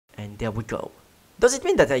there we go. Does it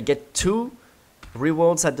mean that I get 2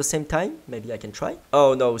 rewards at the same time? Maybe I can try.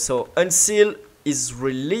 Oh no, so Unseal is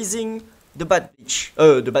releasing the bad witch.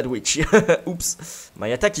 The bad witch. Oops. My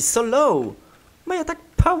attack is so low. My attack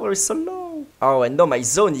power is so low. Oh, and now my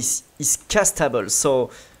zone is castable, so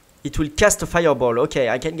it will cast a fireball. Okay,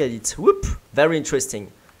 I can get it. Whoop. Very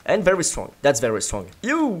interesting. And very strong. That's very strong.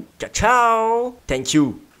 You! Ka-chow! Thank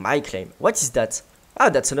you. My claim. What is that? Ah,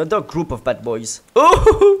 that's another group of bad boys.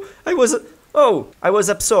 Oh! I was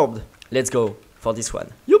absorbed. Let's go for this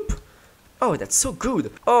one. Yup. Oh, that's so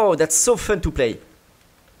good. Oh, that's so fun to play.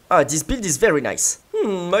 Ah, this build is very nice.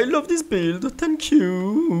 I love this build. Thank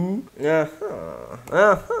you.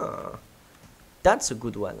 That's a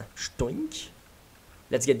good one. Stoink.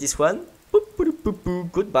 Let's get this one. Boop, boop, boop,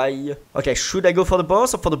 boop. Goodbye. Okay, should I go for the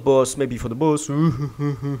boss or for the boss? Maybe for the boss.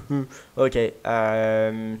 Okay,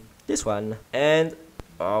 this one. And,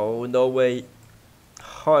 oh, no way.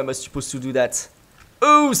 How am I supposed to do that?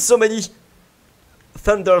 Oh, so many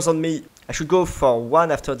thunders on me. I should go for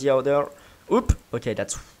one after the other. Oop. Okay,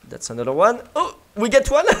 that's another one. Oh, we get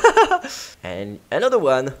one. And another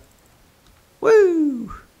one.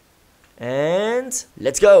 Woo. And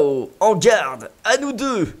let's go. En garde. À nous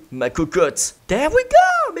deux, ma cocotte. There we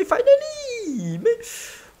go. Mais finally.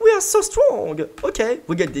 We are so strong. Okay,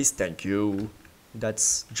 we get this. Thank you.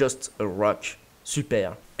 That's just a rock.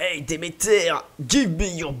 Super. Hey, Demeter, give me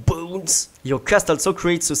your bones. Your cast also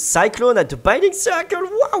creates a cyclone at the binding circle.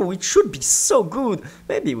 Wow, it should be so good.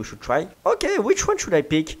 Maybe we should try. Okay, which one should I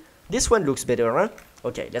pick? This one looks better, huh?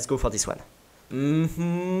 Okay, let's go for this one.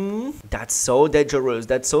 That's so dangerous.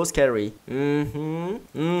 That's so scary.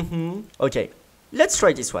 Okay, let's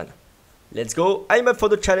try this one. Let's go. I'm up for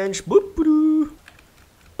the challenge. Boop, boop.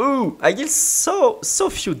 Ooh, I deal so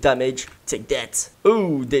few damage. Take that.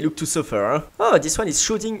 Ooh, they look to suffer, huh? Oh, this one is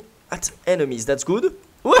shooting at enemies. That's good.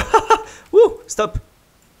 Woo, stop.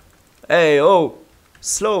 Hey, oh,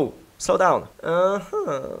 slow down.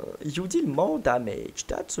 You deal more damage.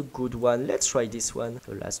 That's a good one. Let's try this one.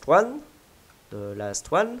 The last one. The last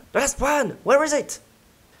one. Where is it?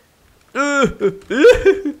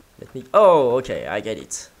 Let me. Oh, okay, I get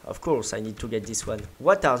it. Of course, I need to get this one.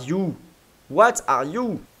 What are you? What are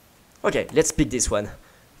you? Okay, let's pick this one.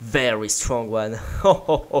 Very strong one.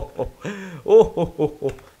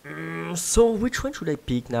 So which one should I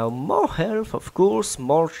pick now? More health, of course,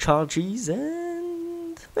 more charges,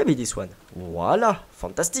 and maybe this one. Voila,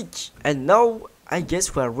 fantastic. And now I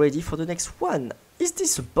guess we are ready for the next one. Is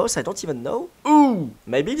this a boss? I don't even know. Ooh,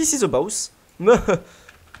 maybe this is a boss.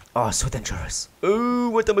 Oh, so dangerous. Ooh,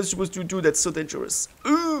 what am I supposed to do? That's so dangerous.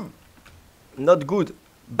 Ooh, not good.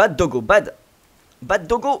 Bad doggo, bad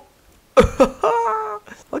doggo.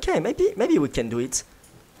 Okay, maybe we can do it.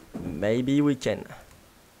 Maybe we can.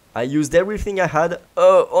 I used everything I had.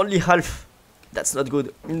 Only half. That's not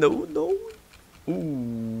good. No.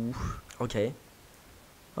 Ooh. Okay.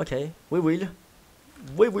 We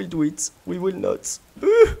will do it. We will not.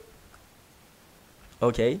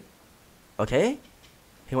 Okay.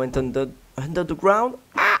 He went under the ground.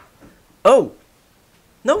 Ah! Oh!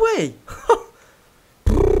 No way!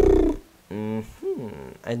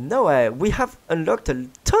 And now we have unlocked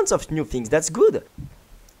tons of new things. That's good.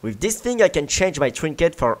 With this thing I can change my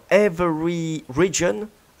trinket for every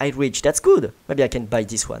region I reach. That's good. Maybe I can buy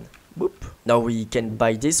this one. Boop. Now we can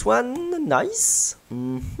buy this one. Nice.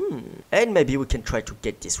 And maybe we can try to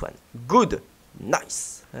get this one. Good.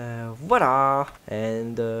 Nice. Voila.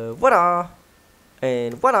 And voila.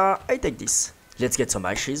 And voila. I take this. Let's get some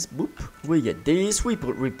ashes. Boop. We get this. We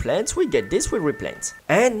replant. We get this. We replant.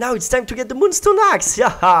 And now it's time to get the moonstone axe.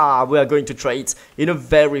 Yaha. We are going to try it in a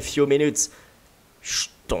very few minutes.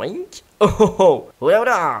 Stoink. Oh.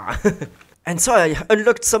 Voila. And so I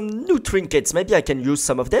unlocked some new trinkets. Maybe I can use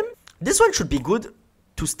some of them. This one should be good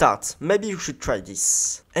to start. Maybe you should try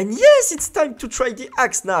this. And yes, it's time to try the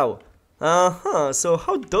axe now. So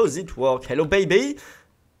how does it work? Hello, baby.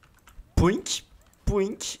 Poink.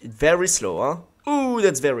 Poink. Very slow, huh? Ooh,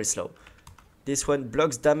 that's very slow. This one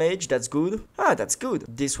blocks damage. That's good. Ah, that's good.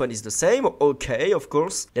 This one is the same. Okay, of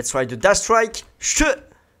course. Let's try the dash strike. Sh.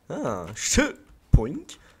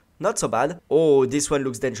 Poink. Not so bad. Oh, this one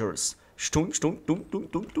looks dangerous. Stunk, stunk, tunk,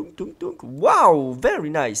 tunk, tunk, tunk, tunk, tunk. Wow, very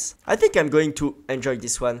nice. I think I'm going to enjoy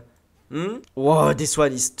this one. Wow, this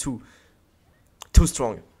one is too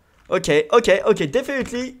strong. Okay,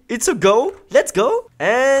 definitely. It's a go. Let's go.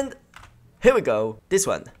 And here we go. This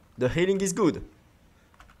one. The healing is good.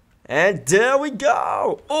 And there we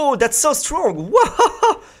go. Oh, that's so strong.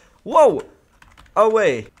 Whoa. Whoa.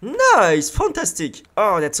 Away. Nice. Fantastic.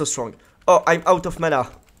 Oh, that's so strong. Oh, I'm out of mana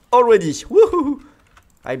already. Woohoo.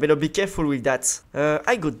 I better be careful with that.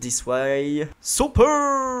 I go this way.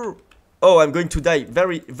 Super! Oh, I'm going to die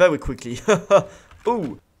very, very quickly.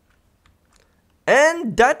 Ooh.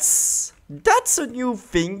 And that's a new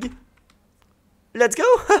thing. Let's go.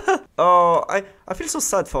 Oh, I feel so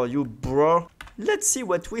sad for you, bro. Let's see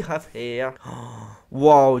what we have here.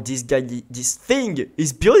 Wow, this thing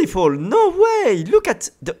is beautiful. No way. Look at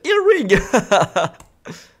the earring.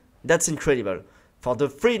 That's incredible. For the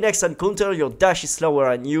 3 next encounter, your dash is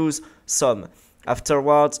slower and use some.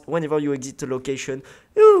 Afterwards, whenever you exit the location.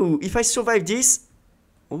 Ooh, if I survive this.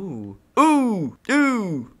 Ooh. Ooh.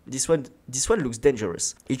 Ooh. This one looks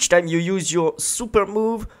dangerous. Each time you use your super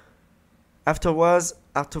move, afterwards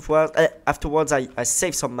I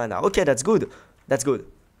save some mana. Okay, that's good. That's good.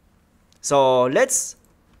 So let's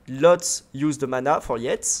use the mana for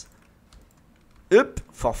yet. Up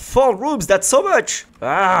for 4 rooms. That's so much.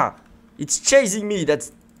 Ah, it's chasing me.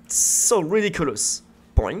 That's so ridiculous.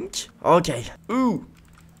 Boink. Okay. Ooh.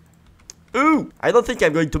 Ooh. I don't think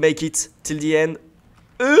I'm going to make it till the end.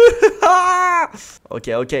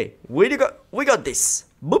 Okay, okay. We got this.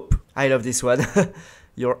 Boop. I love this one.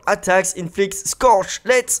 Your attacks inflict scorch.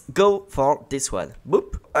 Let's go for this one.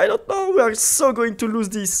 Boop. I don't know. We are so going to lose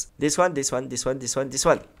this. This one.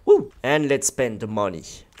 Woo. And let's spend the money.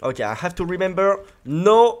 Okay, I have to remember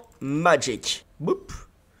no magic. Boop.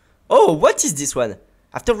 Oh, what is this one?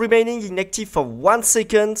 After remaining inactive for 1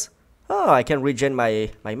 second. Oh, I can regen my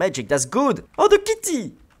magic. That's good. Oh, the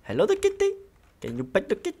kitty. Hello, the kitty. Can you pet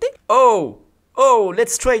the kitty? Oh,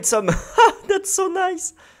 let's trade some. That's so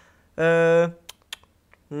nice.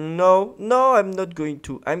 No, I'm not going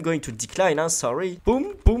to. I'm going to decline, I'm sorry.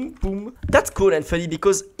 Boom, boom, boom. That's cool and funny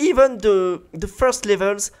because even the first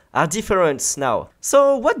levels are different now.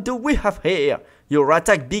 So what do we have here? Your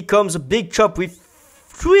attack becomes a big chop with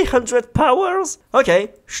 300 powers?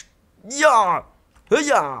 Okay. Yeah!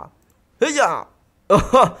 Yeah! Yeah!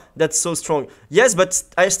 Oh, that's so strong. Yes, but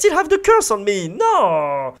I still have the curse on me.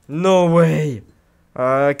 No! No way.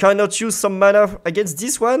 Cannot use some mana against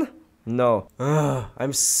this one? No.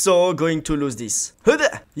 I'm so going to lose this.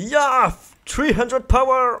 Yeah! 300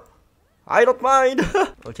 power! I don't mind.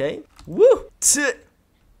 Okay. Woo!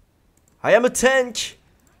 I am a tank.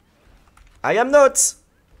 I am not.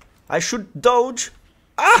 I should dodge.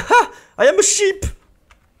 Aha! I am a sheep.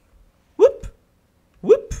 Whoop!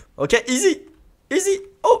 Whoop! Okay, easy. Easy.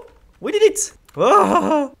 Oh! We did it.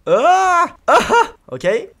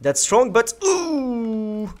 Okay, that's strong, but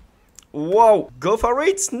ooh! Wow! Go for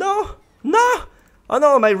it! No! No! Oh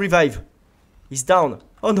no, my revive is down.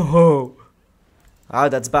 Oh no! Ah,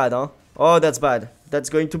 that's bad, huh? Oh, that's bad. That's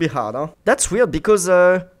going to be hard, huh? That's weird because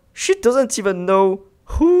she doesn't even know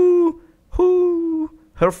who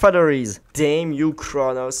her father is. Damn you,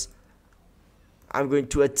 Kronos. I'm going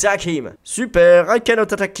to attack him. Super, I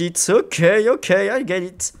cannot attack it. Okay, okay, I get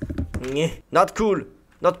it. Not cool.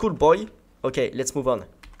 Not cool, boy. Okay, let's move on.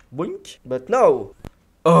 Boink. But no.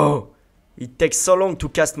 Oh, it takes so long to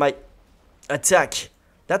cast my attack.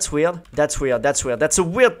 That's weird. That's weird. That's weird. That's a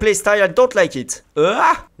weird playstyle. I don't like it.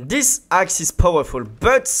 This axe is powerful,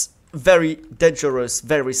 but very dangerous,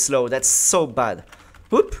 very slow. That's so bad.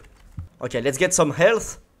 Whoop. Okay, let's get some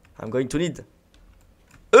health. I'm going to need...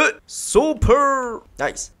 super!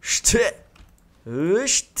 Nice.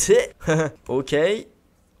 Okay.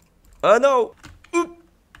 Oh no! Oop.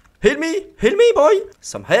 Heal me, boy!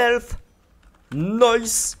 Some health.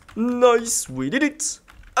 Nice, nice. We did it.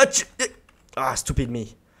 Ah, stupid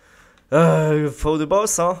me. For the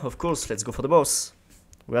boss, huh? Of course, let's go for the boss.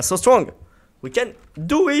 We are so strong. We can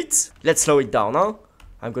do it. Let's slow it down, huh?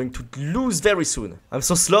 I'm going to lose very soon. I'm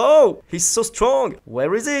so slow. He's so strong.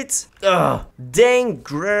 Where is it? Dang.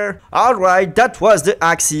 Alright, that was the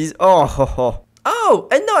axes. Oh,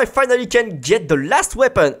 and now I finally can get the last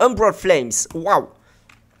weapon, Umbral Flames. Wow.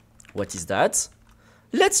 What is that?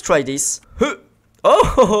 Let's try this.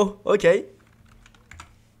 Oh, okay.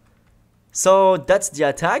 So that's the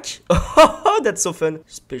attack. Oh, that's so fun.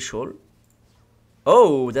 Special.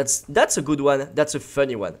 Oh, that's a good one. That's a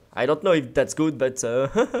funny one. I don't know if that's good, but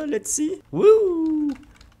let's see. Woo!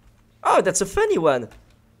 Oh, that's a funny one.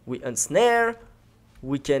 We ensnare.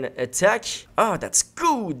 We can attack. Oh, that's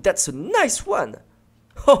good. That's a nice one.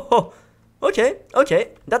 Oh, okay,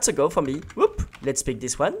 okay. That's a go for me. Whoop. Let's pick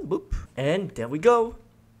this one. Boop. And there we go.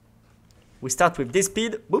 We start with this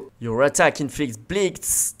speed. Boop. Your attack inflicts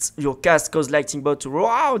blitz. Your cast causes lightning bolt.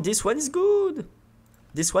 Wow, this one is good.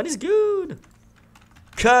 This one is good.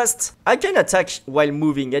 Cast. I can attack while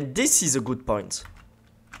moving, and this is a good point.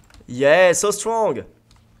 Yeah, so strong.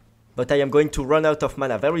 But I am going to run out of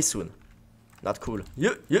mana very soon. Not cool.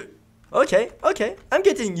 Okay, okay, I'm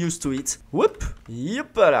getting used to it. Whoop,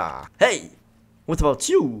 yippala. Hey, what about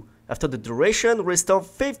you? After the duration, restore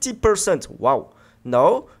 50%. Wow.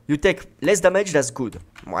 No, you take less damage, that's good.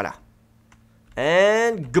 Voila.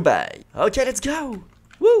 And goodbye. Okay, let's go.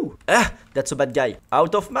 Woo. Ah, that's a bad guy.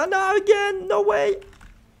 Out of mana again, no way.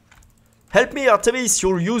 Help me, Artemis,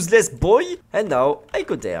 you useless boy. And now, I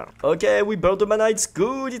go there. Okay, we burn the mana, it's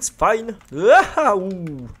good, it's fine. Ah,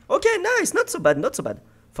 ooh. Okay, nice, not so bad, not so bad.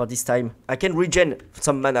 For this time, I can regen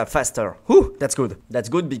some mana faster. Whew, that's good. That's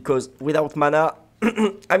good because without mana,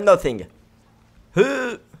 I'm nothing.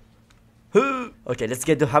 Okay, let's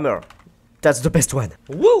get the hammer. That's the best one.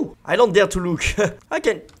 Woo! I don't dare to look. I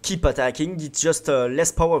can keep attacking, it's just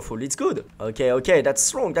less powerful, it's good. Okay, okay, that's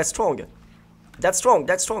strong, that's strong. That's strong,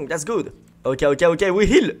 that's strong, that's good. Okay, okay, okay, we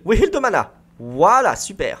heal the mana. Voila,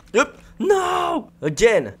 super. Yup. No!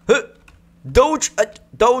 Again. Dodge,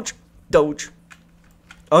 dodge, dodge.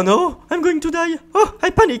 Oh no, I'm going to die. Oh, I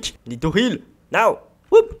panic. Need to heal. Now.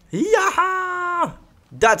 Whoop. Yaha!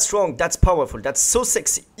 That's strong, that's powerful, that's so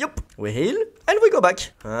sexy. Yup. We heal and we go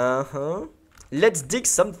back. Let's dig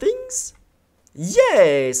some things.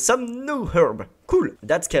 Yeah, some new herb. Cool.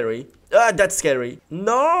 That's scary. Ah, that's scary.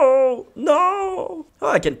 No, no. Oh,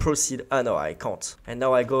 I can proceed. Ah, no, I can't. And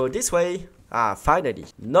now I go this way. Ah, finally.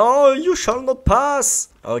 No, you shall not pass.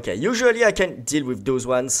 Okay, usually I can deal with those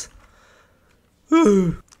ones.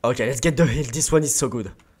 Okay, let's get the heal. This one is so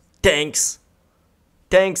good. Thanks.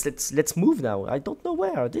 Thanks. Let's move now. I don't know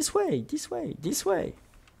where. This way. This way. This way.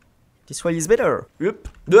 This way is better. Yep.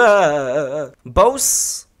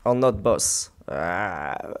 Boss or not boss?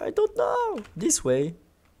 I don't know. This way.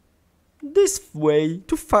 This way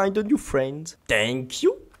to find a new friend. Thank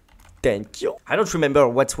you. Thank you. I don't remember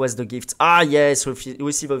what was the gift. Ah, yes.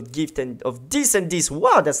 Receive a gift and of this and this.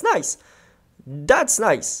 Wow, that's nice. That's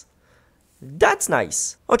nice. That's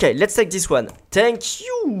nice. Okay, let's take this one. Thank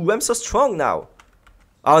you. I'm so strong now.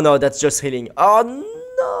 Oh no, that's just healing. Oh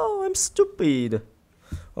no, I'm stupid.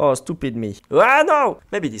 Oh, stupid me. Ah no,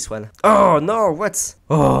 maybe this one. Oh no, what?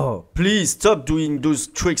 Oh, please stop doing those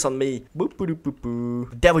tricks on me. Boop, boop, boop,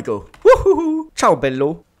 boop. There we go. Woohoo! Ciao,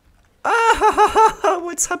 bello. Ah ha ha ha!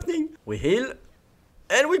 What's happening? We heal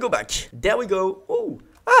and we go back. There we go. Ooh.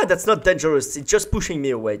 Ah, that's not dangerous. It's just pushing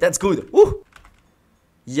me away. That's good. Ooh.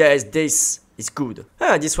 Yes, this is good.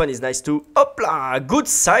 Ah, this one is nice too. Hopla! Good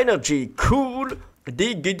synergy. Cool.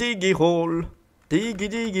 Diggy diggy hole. Diggy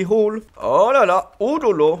diggy hole. Oh la la. Oh la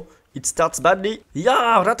la. It starts badly.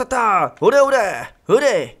 Yeah, ratata. Ode ode.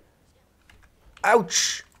 Ode.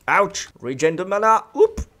 Ouch. Ouch. Regen the mana.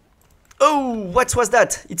 Oop. Oh, what was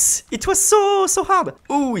that? It was so hard.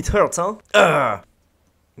 Oh, it hurts, huh?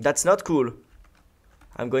 That's not cool.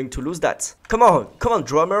 I'm going to lose that. Come on,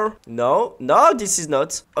 drummer. No, this is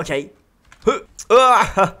not. Okay.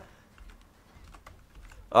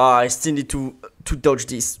 I still need to dodge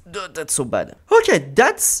this. That's so bad. Okay,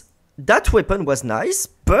 that weapon was nice,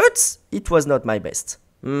 but it was not my best.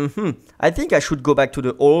 I think I should go back to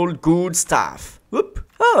the old good stuff. Whoop.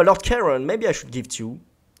 Oh, Lord Charon, maybe I should give to you.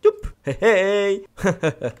 Whoop. Hey.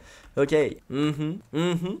 Okay.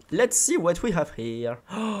 Let's see what we have here.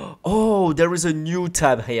 Oh, there is a new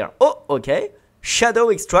tab here. Oh, okay. Shadow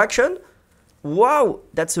extraction. Wow,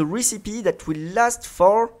 that's a recipe that will last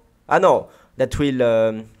for... Ah, no. That will...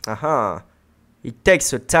 It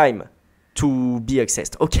takes a time to be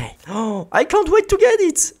accessed. Okay. Oh, I can't wait to get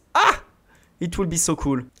it. Ah! It will be so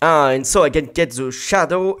cool. And so I can get the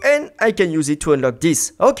shadow and I can use it to unlock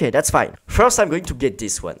this. Okay, that's fine. First, I'm going to get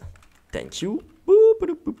this one. Thank you.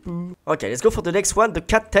 Okay, let's go for the next one. The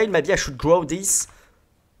cat tail. Maybe I should grow this.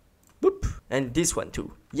 Boop. And this one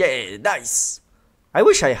too. Yeah, nice. I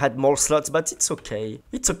wish I had more slots, but it's okay.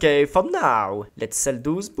 It's okay for now. Let's sell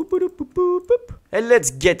those. Boop, boop, boop, boop, boop. And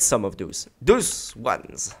let's get some of those. Those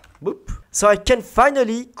ones. Boop. So I can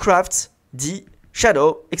finally craft the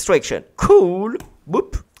shadow extraction. Cool.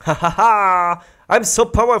 Boop. Ha ha ha. I'm so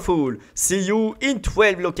powerful. See you in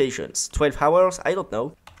 12 locations. 12 hours? I don't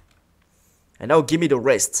know. And now give me the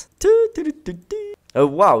rest. Oh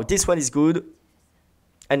wow, this one is good.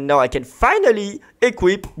 And now I can finally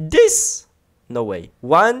equip this. No way.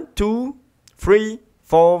 1, 2, 3,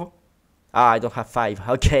 4. Ah, I don't have 5.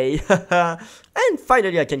 Okay. And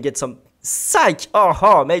finally I can get some psych.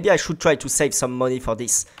 Oh, maybe I should try to save some money for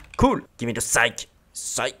this. Cool. Give me the psych.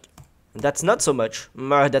 Psych. That's not so much.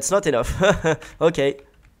 That's not enough. Okay.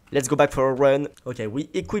 Let's go back for a run. Okay, we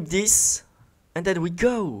equip this. And then we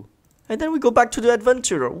go. And then we go back to the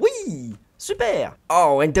adventure. Whee! Super!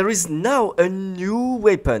 Oh, and there is now a new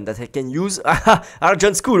weapon that I can use.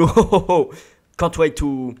 Argent School. Can't wait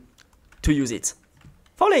to use it.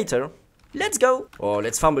 For later. Let's go. Oh,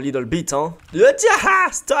 let's farm a little bit, huh? Yeah,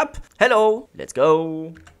 stop. Hello. Let's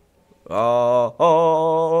go. Oh,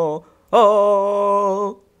 oh,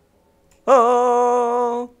 oh,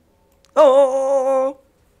 oh, oh.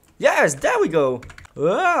 Yes, there we go.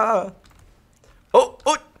 Ah. Oh,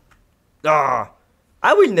 oh. Ah.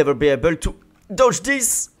 I will never be able to dodge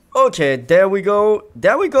this. Okay, there we go.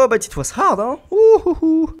 There we go, but it was hard, huh?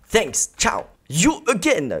 Woohoo. Thanks, ciao. You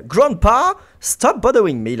again, Grandpa. Stop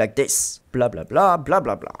bothering me like this. Blah, blah, blah, blah,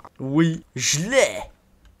 blah, blah. Oui, je l'ai.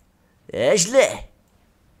 Je l'ai.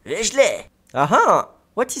 Je l'ai. Aha.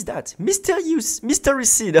 What is that? Mystery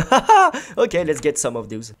seed. Okay, let's get some of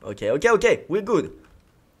those. Okay. We're good.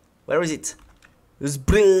 Where is it?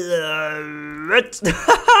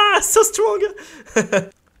 So strong.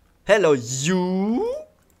 Hello, you.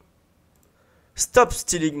 Stop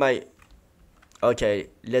stealing my... Okay,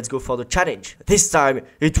 let's go for the challenge. This time,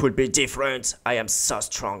 it will be different. I am so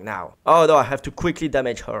strong now. Oh no, I have to quickly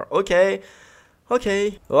damage her. Okay. Oh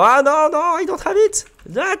no, I don't have it.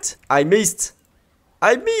 That. I missed.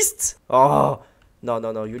 Oh,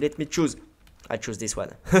 no, you let me choose. I choose this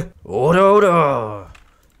one. Oh no.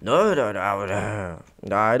 No,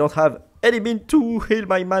 I don't have any mean to heal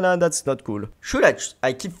my mana, that's not cool. Should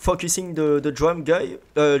I keep focusing the drum guy,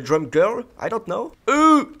 drum girl? I don't know.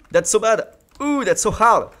 Ooh, that's so bad. Ooh, that's so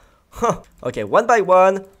hard. Huh. Okay, one by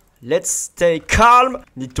one. Let's stay calm.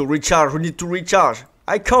 We need to recharge.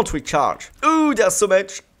 I can't recharge. Ooh, there's so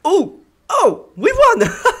much. Ooh, oh, we won.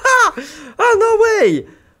 Oh, no way.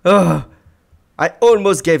 I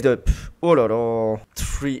almost gave up. Oh, no.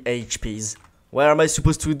 3 HPs. What am I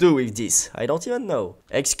supposed to do with this? I don't even know.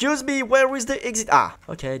 Excuse me, where is the exit? Ah,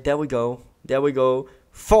 okay, there we go.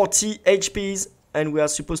 40 HPs, and we are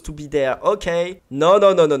supposed to be there. Okay. No.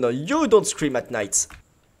 You don't scream at night.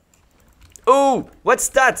 Oh, what's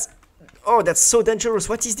that? Oh, that's so dangerous.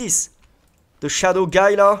 What is this? The shadow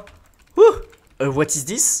guy, là? Whew. What is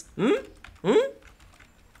this?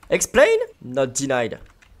 Explain? Not denied.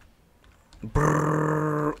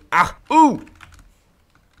 Brrr. Ah, ooh.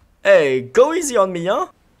 Hey, go easy on me, huh?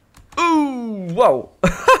 Ooh, wow.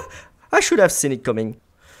 I should have seen it coming.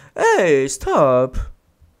 Hey, stop.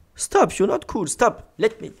 Stop, you're not cool. Stop.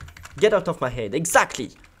 Let me get out of my head.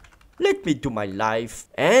 Exactly. Let me do my life.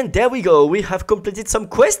 And there we go. We have completed some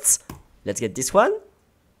quests. Let's get this one.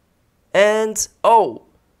 And, oh,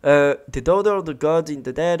 the daughter of the god in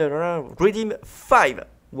the dead, redeem 5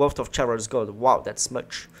 worth of Charles gold. Wow, that's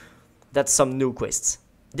much. That's some new quests.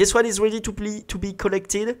 This one is ready to be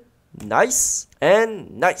collected. Nice.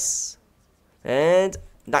 And nice. And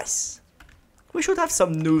nice. We should have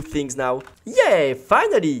some new things now. Yay,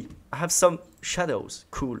 finally. I have some shadows.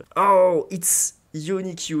 Cool. Oh, it's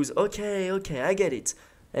unique use. Okay, I get it.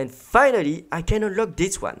 And finally, I can unlock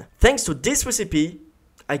this one. Thanks to this recipe,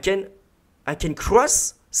 I can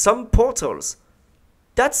cross some portals.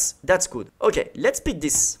 That's good. Okay, let's pick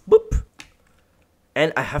this. Boop.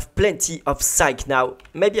 And I have plenty of psych now.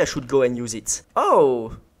 Maybe I should go and use it.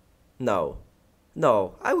 Oh, no.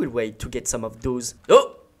 I will wait to get some of those.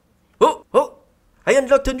 Oh, I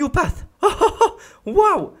unlocked a new path.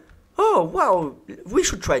 Wow. Oh, wow. We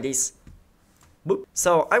should try this. Boop.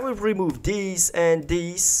 So I will remove this and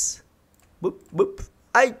this. Boop.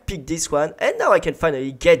 I picked this one, and now I can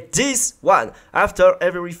finally get this one. After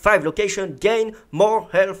every 5 locations, gain more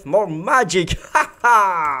health, more magic.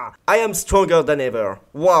 Haha! I am stronger than ever.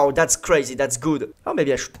 Wow, that's crazy, that's good. Or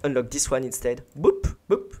maybe I should unlock this one instead. Boop.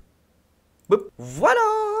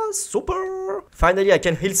 Voila! Super! Finally, I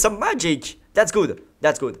can heal some magic. That's good.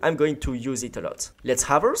 I'm going to use it a lot. Let's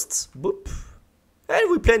harvest. Boop.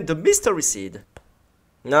 And we plant the mystery seed.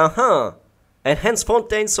 Enhance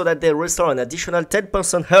fountains so that they restore an additional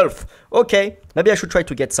 10% health. Okay, maybe I should try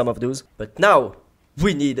to get some of those. But now,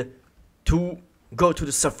 we need to go to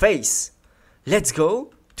the surface. Let's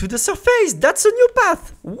go to the surface. That's a new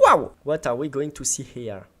path. Wow. What are we going to see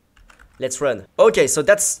here? Let's run. Okay, so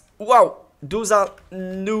that's... Wow. Those are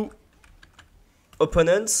new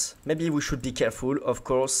opponents. Maybe we should be careful, of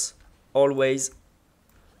course. Always.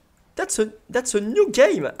 That's a new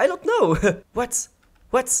game. I don't know. What's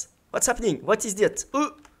happening? What is that?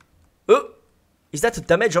 Oh, is that a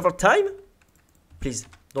damage over time? Please,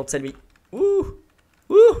 don't tell me. Ooh.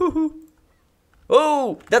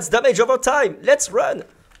 Oh, that's damage over time. Let's run.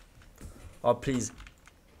 Oh, please.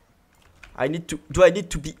 Do I need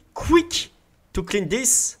to be quick to clean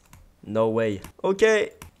this? No way.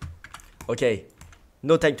 Okay.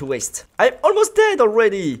 No time to waste. I'm almost dead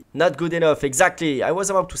already. Not good enough. Exactly. I was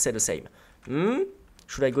about to say the same.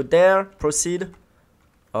 Should I go there? Proceed.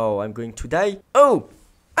 Oh, I'm going to die. Oh,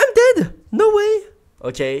 I'm dead. No way.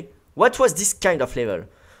 Okay. What was this kind of level?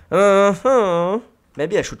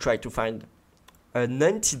 Maybe I should try to find an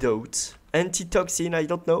antidote. Antitoxin, I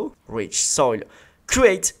don't know. Rich soil.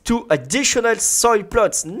 Create 2 additional soil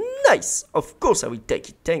plots. Nice! Of course I will take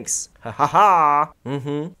it, thanks. Ha ha ha!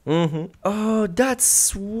 Oh,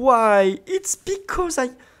 that's why. It's because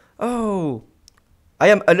Oh. I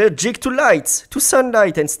am allergic to light, to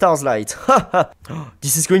sunlight and stars light. Haha.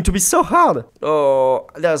 This is going to be so hard. Oh,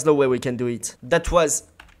 there's no way we can do it. That was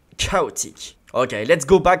chaotic. Okay, let's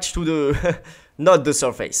go back to the... not the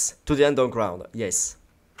surface. To the underground, yes.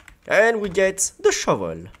 And we get the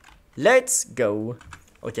shovel. Let's go.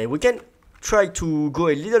 Okay, we can try to go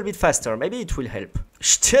a little bit faster. Maybe it will help.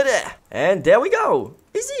 And there we go.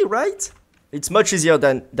 Easy, right? It's much easier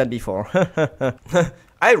than before.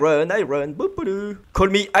 I run. Boop-a-doo. Call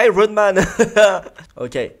me Iron Man.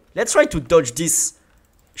 Okay, let's try to dodge this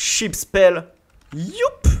ship spell.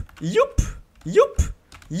 Yup.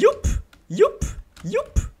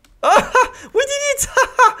 Ah, we did it!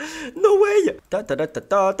 No way!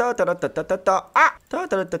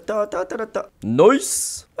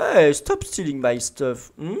 Nice! Hey, stop stealing my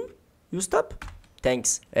stuff. You stop?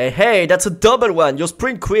 Thanks. Hey, that's a double one. Your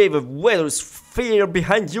sprint creates a weather sphere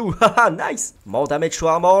behind you. Haha, nice. More damage to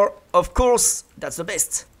armor. Of course, that's the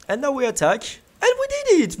best. And now we attack. And we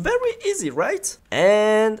did it. Very easy, right?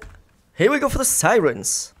 And here we go for the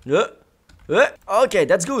sirens. Okay,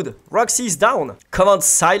 that's good. Roxy is down. Come on,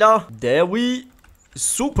 Sylar. There we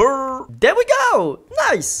go.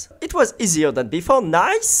 Nice. It was easier than before.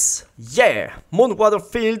 Nice. Yeah. More water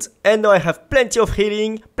fields. And now I have plenty of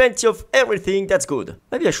healing. Plenty of everything. That's good.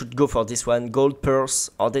 Maybe I should go for this one. Gold purse.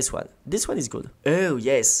 Or this one. This one is good. Oh,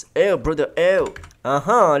 yes. Oh, brother. Oh.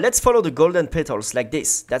 Let's follow the golden petals like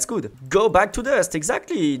this. That's good. Go back to dust.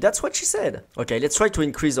 Exactly. That's what she said. Okay, let's try to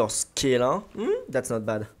increase our skill, huh? That's not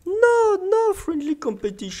bad. No friendly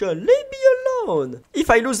competition. Leave me alone. If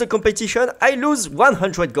I lose the competition, I lose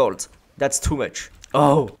 100 gold. That's too much.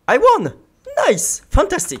 Oh, I won. Nice.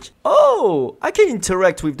 Fantastic. Oh, I can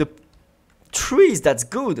interact with the trees. That's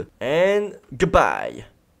good. And goodbye.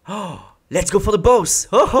 Oh, let's go for the boss.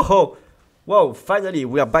 Oh. Wow, finally,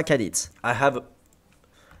 we are back at it. I have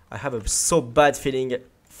a so bad feeling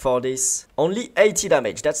for this. Only 80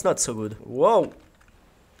 damage. That's not so good. Whoa.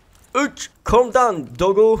 Calm down,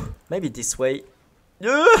 doggo. Maybe this way.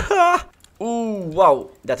 Ooh, wow.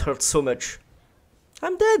 That hurts so much.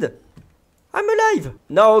 I'm dead. I'm alive.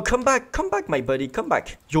 No, come back, my buddy. Come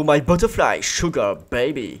back. You're my butterfly, sugar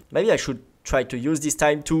baby. Maybe I should try to use this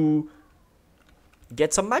time to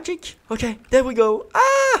get some magic. Okay, there we go.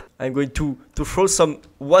 Ah! I'm going to throw some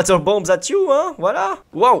water bombs at you, huh? Voila.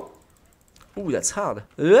 Wow. Ooh, that's hard.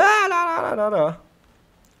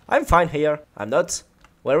 I'm fine here. I'm not.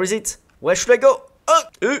 Where is it? Where should I go?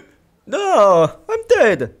 No, I'm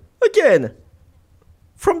dead. Again.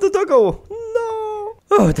 From the doggo. No.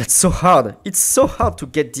 Oh, that's so hard. It's so hard to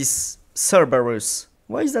get this Cerberus.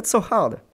 Why is that so hard?